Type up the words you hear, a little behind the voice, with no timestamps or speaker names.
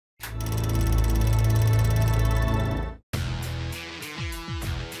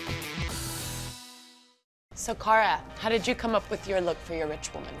So Kara, how did you come up with your look for your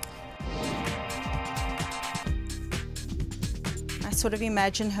rich woman? I sort of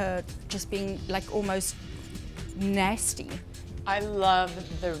imagine her just being like almost nasty. I love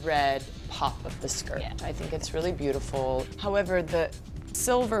the red pop of the skirt. Yeah. I think it's really beautiful. However, the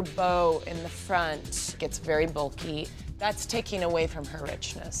silver bow in the front gets very bulky. That's taking away from her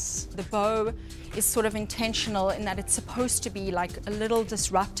richness. The bow is sort of intentional in that it's supposed to be like a little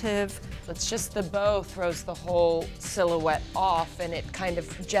disruptive. It's just the bow throws the whole silhouette off and it kind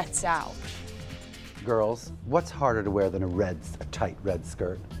of jets out. Girls, what's harder to wear than a tight red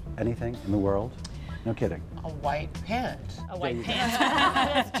skirt? Anything in the world? No kidding. A white pant. A white pant.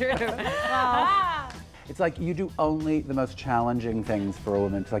 That's true. Wow. It's like you do only the most challenging things for a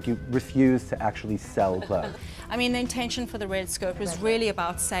woman. It's like you refuse to actually sell clothes. I mean, the intention for the red skirt was really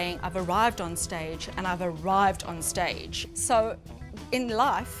about saying, I've arrived on stage and I've arrived on stage. So in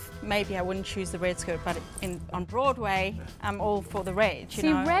life, maybe I wouldn't choose the red skirt, but on Broadway, I'm all for the red, you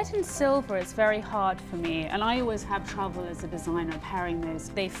know? See, red and silver is very hard for me, and I always have trouble as a designer pairing those.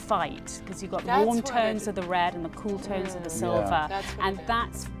 They fight, because you've got the warm tones of the red and the cool tones of the silver, and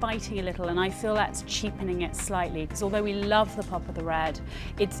that's fighting a little, and I feel that's cheapening it slightly, because although we love the pop of the red,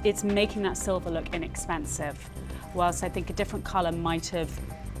 it's making that silver look inexpensive, whilst I think a different colour might have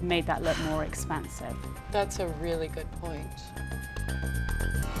made that look more expensive. That's a really good point.